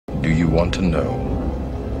want to know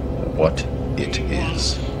what it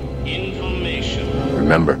is. Information.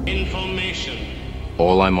 Remember, Information.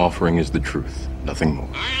 all I'm offering is the truth, nothing more.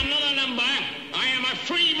 I am not a number. I am a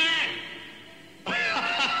free man.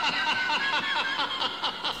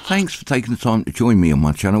 Thanks for taking the time to join me on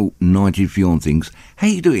my channel, Nigel's View on Things. How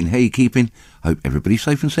you doing? How you keeping? Hope everybody's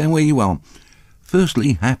safe and sound where you are.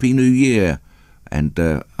 Firstly, Happy New Year. And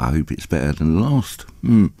I hope it's better than the last.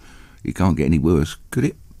 It can't get any worse, could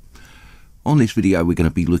it? On this video, we're going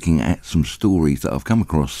to be looking at some stories that I've come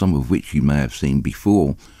across, some of which you may have seen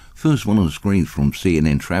before. First one on the screen from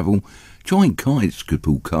CNN Travel. Giant kites could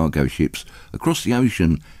pull cargo ships across the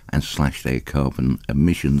ocean and slash their carbon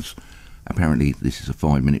emissions. Apparently, this is a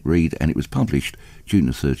 5-minute read, and it was published June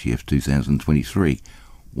the 30th, 2023.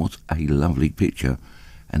 What a lovely picture,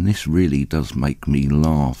 and this really does make me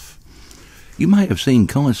laugh. You may have seen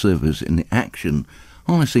kite surfers in action,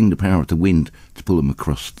 harnessing the power of the wind to pull them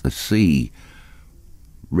across the sea.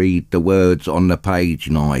 Read the words on the page,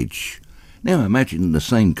 Nige. Now imagine the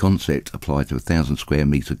same concept applied to a 1,000 square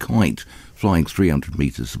metre kite flying 300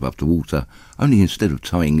 metres above the water, only instead of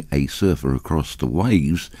towing a surfer across the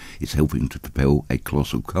waves, it's helping to propel a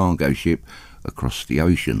colossal cargo ship across the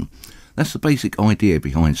ocean. That's the basic idea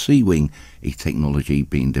behind Seawing, a technology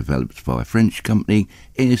being developed by a French company,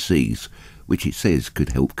 Airseas, which it says could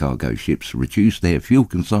help cargo ships reduce their fuel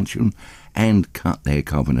consumption and cut their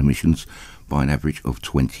carbon emissions by an average of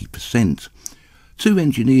 20%. Two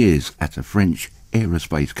engineers at a French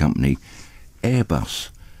aerospace company, Airbus,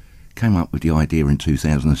 came up with the idea in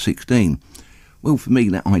 2016. Well, for me,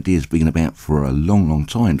 that idea's been about for a long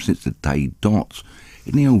time, since the day dot.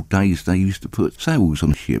 In the old days, they used to put sails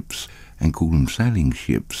on ships and call them sailing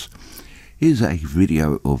ships. Here's a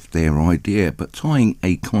video of their idea, but tying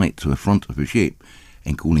a kite to the front of a ship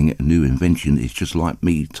and calling it a new invention is just like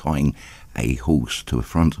me tying a horse to the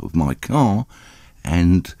front of my car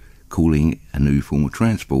and calling it a new form of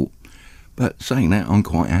transport. But saying that, I'm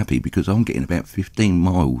quite happy because I'm getting about 15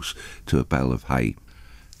 miles to a bale of hay.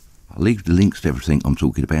 I'll leave the links to everything I'm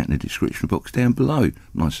talking about in the description box down below.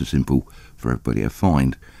 Nice and simple for everybody to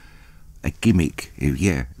find. A gimmick,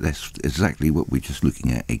 yeah, that's exactly what we're just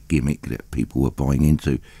looking at, a gimmick that people are buying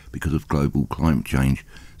into because of global climate change.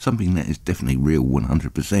 Something that is definitely real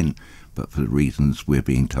 100%, but for the reasons we're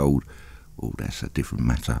being told, well, that's a different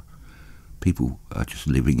matter. People are just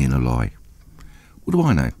living in a lie. What do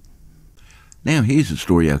I know? Now here's a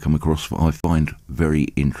story I come across that I find very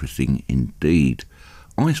interesting indeed.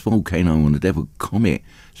 Ice volcano on the Devil Comet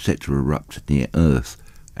set to erupt near Earth.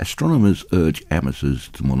 Astronomers urge amateurs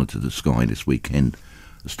to monitor the sky this weekend.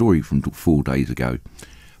 A story from 4 days ago.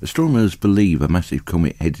 Astronomers believe a massive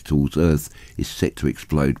comet headed towards Earth is set to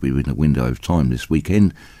explode within a window of time this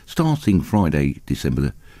weekend, starting Friday,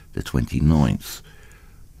 December the 29th.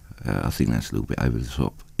 I think that's a little bit over the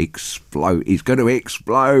top. Explode! It's going to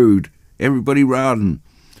explode! Everybody run!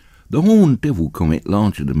 The Horn Devil Comet,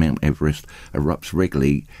 larger than Mount Everest, erupts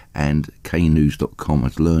regularly, and knews.com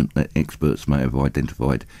has learnt that experts may have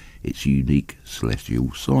identified its unique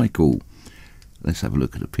celestial cycle. Let's have a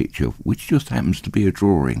look at a picture, which just happens to be a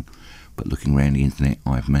drawing. But looking around the internet,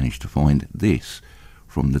 I've managed to find this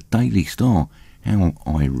from the Daily Star. How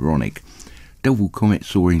ironic. Devil Comet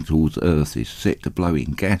soaring towards Earth is set to blow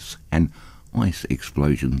in gas and ice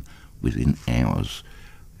explosion within hours.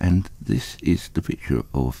 And this is the picture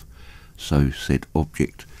of said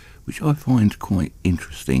object, which I find quite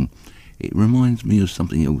interesting. It reminds me of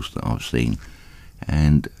something else that I've seen,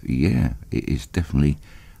 and yeah, it is definitely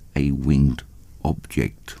a winged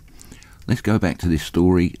object. Let's go back to this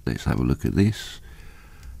story. Let's have a look at this,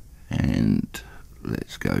 and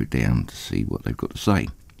let's go down to see what they've got to say.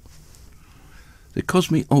 The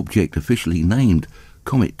cosmic object, officially named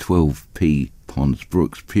Comet 12P Pons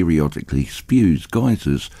Brooks, periodically spews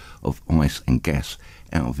geysers of ice and gas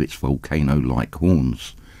out of its volcano-like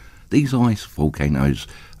horns. These ice volcanoes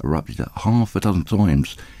erupted at half a dozen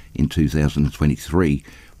times in 2023,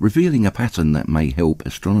 revealing a pattern that may help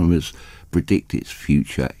astronomers predict its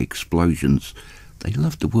future explosions. They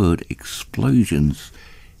love the word explosions.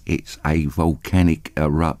 It's a volcanic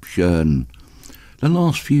eruption. The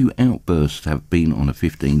last few outbursts have been on a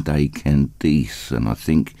 15-day Candice, and I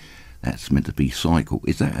think that's meant to be cycle.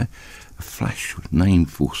 Is that a flash name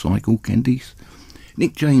for cycle, Candice?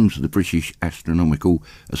 Nick James of the British Astronomical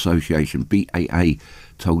Association, BAA,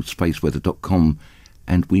 told spaceweather.com,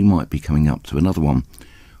 and we might be coming up to another one.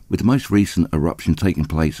 With the most recent eruption taking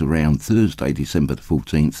place around Thursday, December the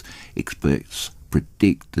 14th, experts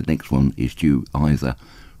predict the next one is due either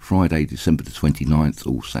Friday, December the 29th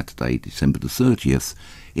or Saturday, December the 30th.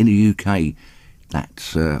 In the UK,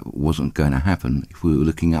 that wasn't going to happen. If we were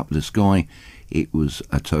looking up at the sky, it was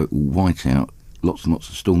a total whiteout, lots and lots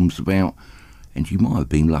of storms about, and you might have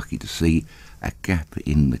been lucky to see a gap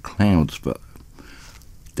in the clouds, but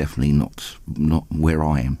definitely not where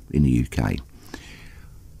I am in the UK.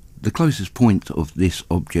 The closest point of this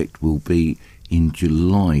object will be in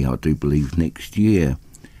July, I do believe, next year.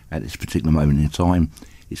 At this particular moment in time,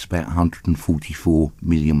 it's about 144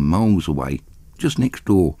 million miles away, just next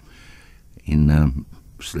door in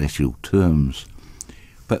celestial terms.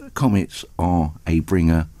 But comets are a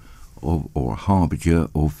bringer of, or a harbinger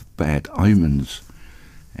of, bad omens,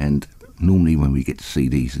 and normally when we get to see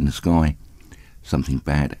these in the sky, something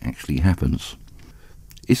bad actually happens.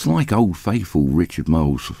 It's like Old Faithful Richard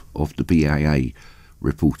Moles of the BAA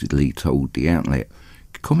reportedly told the outlet.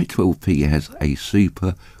 Comet 12P has a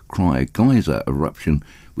super cryogeyser eruption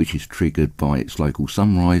which is triggered by its local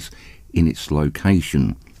sunrise in its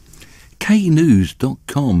location.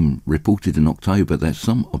 knews.com reported in October that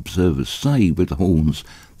some observers say with the horns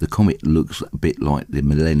the comet looks a bit like the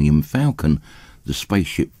Millennium Falcon, the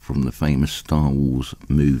spaceship from the famous Star Wars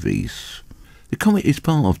movies. The comet is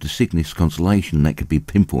part of the Cygnus constellation that could be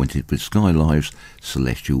pinpointed with Skylife's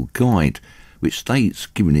celestial guide, which states,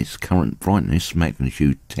 given its current brightness,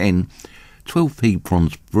 magnitude 10, 12P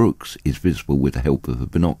Bronze Brooks is visible with the help of a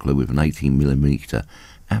binocular with an 18mm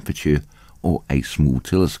aperture or a small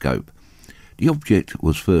telescope. The object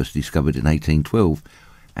was first discovered in 1812,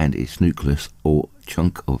 and its nucleus, or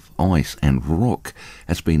chunk of ice and rock,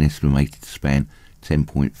 has been estimated to span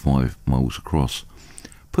 10.5 miles across.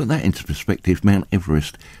 Put that into perspective, Mount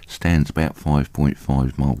Everest stands about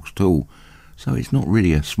 5.5 miles tall, so it's not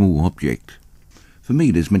really a small object. For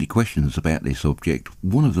me, there's many questions about this object,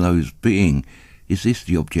 one of those being, is this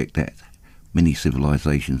the object that many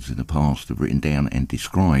civilizations in the past have written down and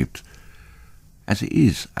described? As it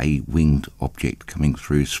is a winged object coming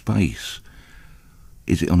through space,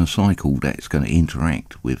 is it on a cycle that's going to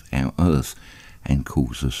interact with our Earth and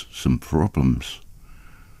cause us some problems?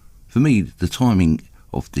 For me, the timing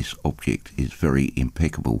of this object is very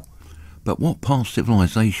impeccable. But what past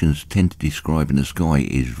civilizations tend to describe in the sky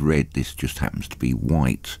is red. This just happens to be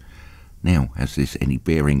white. Now, has this any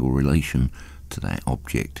bearing or relation to that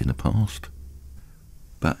object in the past?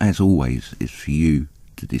 But as always, it's for you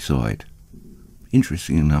to decide.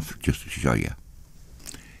 Interesting enough just to show you.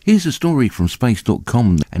 Here's a story from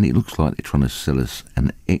space.com, and it looks like they're trying to sell us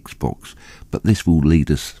an Xbox, but this will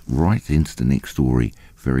lead us right into the next story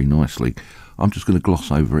very nicely. I'm just going to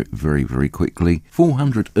gloss over it very, very quickly.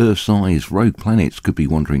 400 Earth-sized rogue planets could be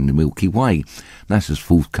wandering the Milky Way. NASA's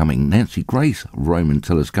forthcoming Nancy Grace Roman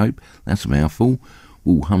telescope, that's a mouthful,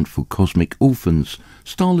 will hunt for cosmic orphans,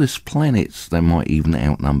 starless planets that might even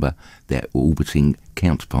outnumber their orbiting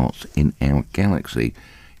counterparts in our galaxy.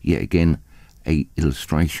 Yet again, a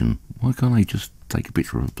illustration. Why can't they just take a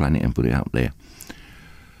picture of a planet and put it up there?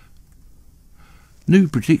 New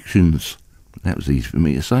predictions, that was easy for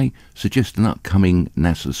me to say, suggest an upcoming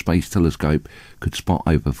NASA Space Telescope could spot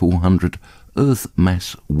over 400 Earth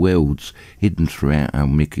mass worlds hidden throughout our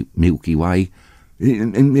Milky Way.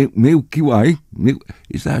 Milky Way?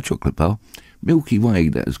 Is that a chocolate bar? Milky Way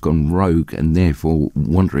that has gone rogue and therefore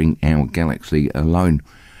wandering our galaxy alone.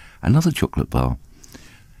 Another chocolate bar.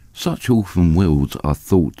 Such orphan worlds are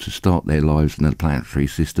thought to start their lives in a planetary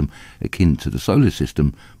system akin to the solar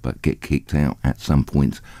system, but get kicked out at some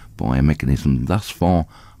point by a mechanism thus far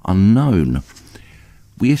unknown.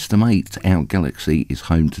 We estimate our galaxy is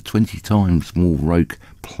home to 20 times more rogue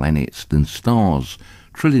planets than stars,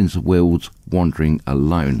 trillions of worlds wandering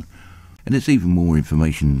alone. And there's even more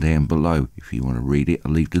information down below if you want to read it.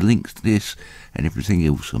 I'll leave the links to this and everything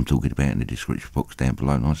else I'm talking about in the description box down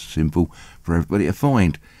below, nice and simple for everybody to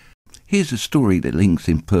find. Here's a story that links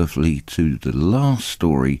in perfectly to the last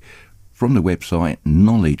story from the website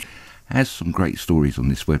Knowledge. Has some great stories on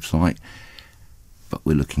this website, but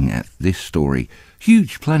we're looking at this story.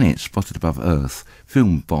 Huge planet spotted above Earth,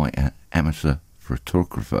 filmed by an amateur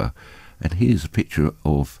photographer. And here's a picture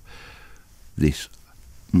of this.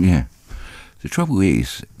 Yeah. The trouble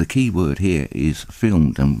is, the key word here is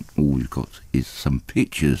filmed, and all we've got is some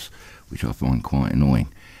pictures, which I find quite annoying.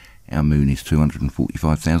 Our moon is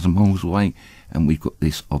 245,000 miles away, and we've got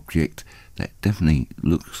this object that definitely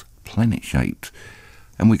looks planet-shaped.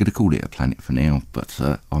 And we're going to call it a planet for now, but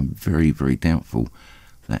I'm very, very doubtful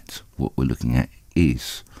that what we're looking at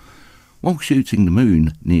is. While shooting the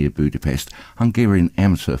moon near Budapest, Hungarian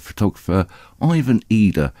amateur photographer Ivan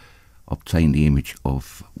Eder obtained the image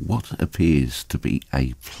of what appears to be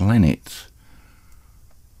a planet.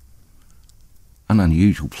 An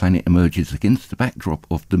unusual planet emerges against the backdrop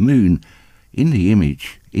of the moon in the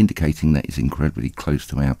image, indicating that it's incredibly close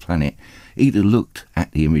to our planet. Ida looked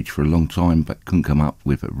at the image for a long time but couldn't come up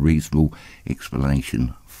with a reasonable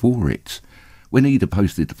explanation for it. When Ida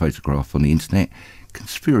posted the photograph on the internet,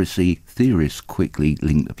 conspiracy theorists quickly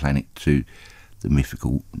linked the planet to the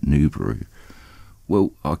mythical Nibiru.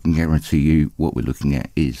 Well, I can guarantee you what we're looking at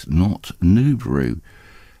is not Nibiru.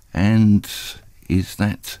 And is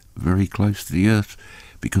that very close to the Earth?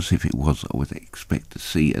 Because if it was, I would expect to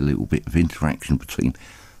see a little bit of interaction between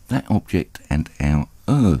that object and our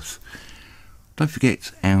Earth. Don't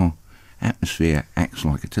forget, our atmosphere acts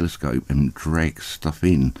like a telescope and drags stuff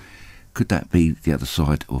in. Could that be the other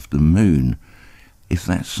side of the moon? If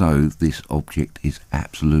that's so, this object is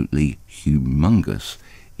absolutely humongous.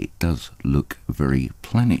 It does look very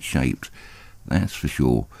planet-shaped, that's for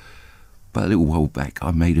sure. But a little while back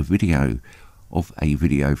I made a video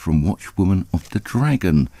from Watchwoman of the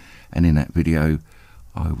Dragon, and in that video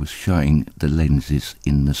I was showing the lenses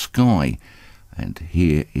in the sky, and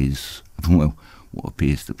here is, well, what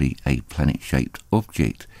appears to be a planet-shaped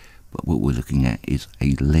object, but what we're looking at is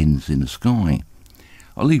a lens in the sky.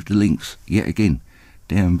 I'll leave the links yet again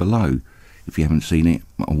down below. If you haven't seen it,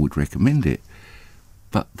 I would recommend it.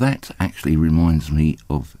 But that actually reminds me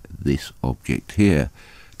of this object here.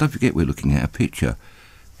 Don't forget, we're looking at a picture.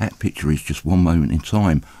 That picture is just one moment in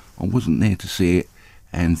time. I wasn't there to see it,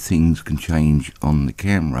 and things can change on the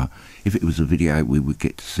camera. If it was a video, we would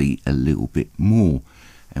get to see a little bit more,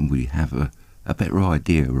 and we have a better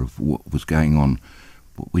idea of what was going on.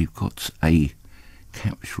 But we've got a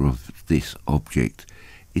capture of this object.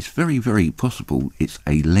 It's very, very possible it's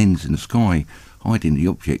a lens in the sky, hiding the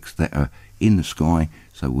objects that are in the sky,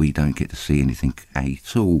 so we don't get to see anything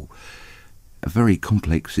at all. A very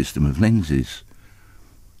complex system of lenses,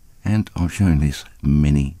 and I've shown this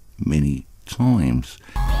many, many times.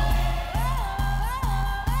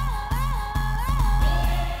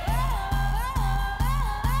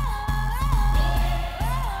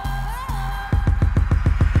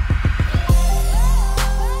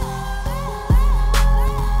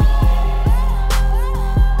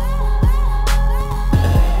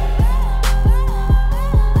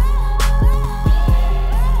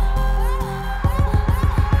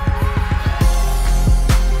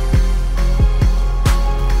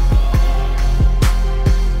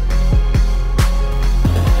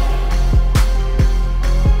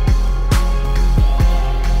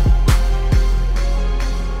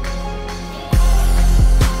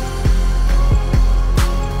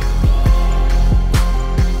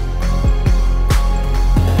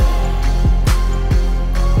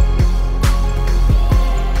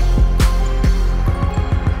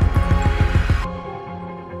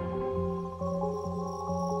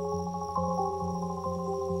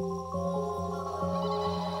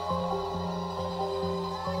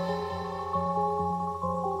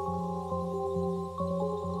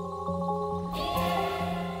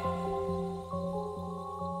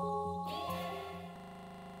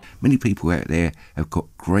 Many people out there have got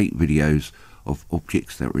great videos of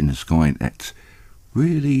objects that are in the sky that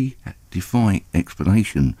really defy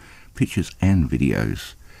explanation, pictures and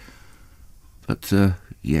videos. But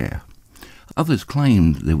yeah, others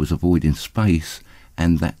claimed there was a void in space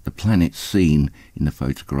and that the planet seen in the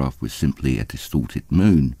photograph was simply a distorted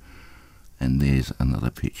moon. And there's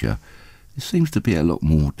another picture. There seems to be a lot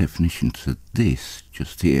more definition to this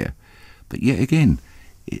just here, but yet again,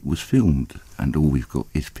 it was filmed and all we've got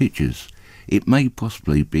is pictures. It may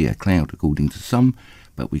possibly be a cloud according to some,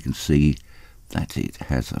 but we can see that it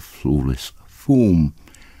has a flawless form.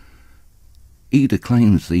 Ida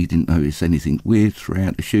claims that he didn't notice anything weird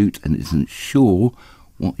throughout the shoot and isn't sure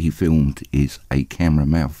what he filmed is a camera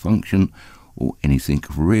malfunction or anything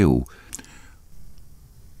real.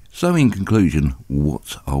 So in conclusion,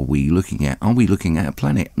 what are we looking at? Are we looking at a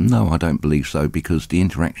planet? No, I don't believe so, because the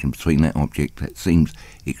interaction between that object that seems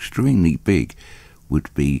extremely big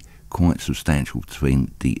would be quite substantial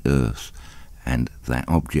between the Earth and that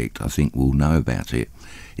object. I think we'll know about it.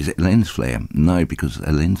 Is it a lens flare? No, because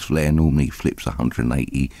a lens flare normally flips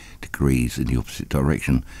 180 degrees in the opposite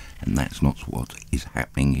direction, and that's not what is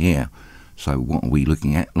happening here. So what are we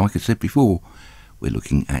looking at? Like I said before, we're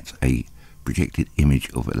looking at a projected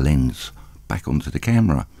image of a lens back onto the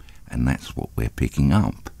camera, and that's what we're picking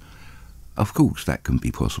up. Of course that can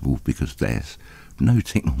be possible because there's no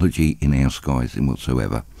technology in our skies in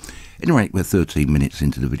whatsoever. At any rate, we're 13 minutes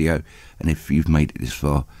into the video, and if you've made it this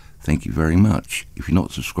far, thank you very much. If you're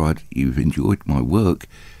not subscribed, you've enjoyed my work,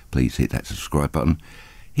 please hit that subscribe button,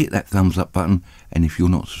 hit that thumbs up button, and if you're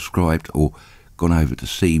not subscribed or gone over to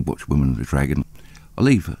see Watchwoman of the Dragon, I'll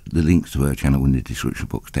leave the links to her channel in the description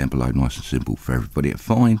box down below, nice and simple for everybody to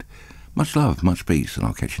find. Much love, much peace, and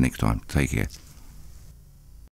I'll catch you next time. Take care.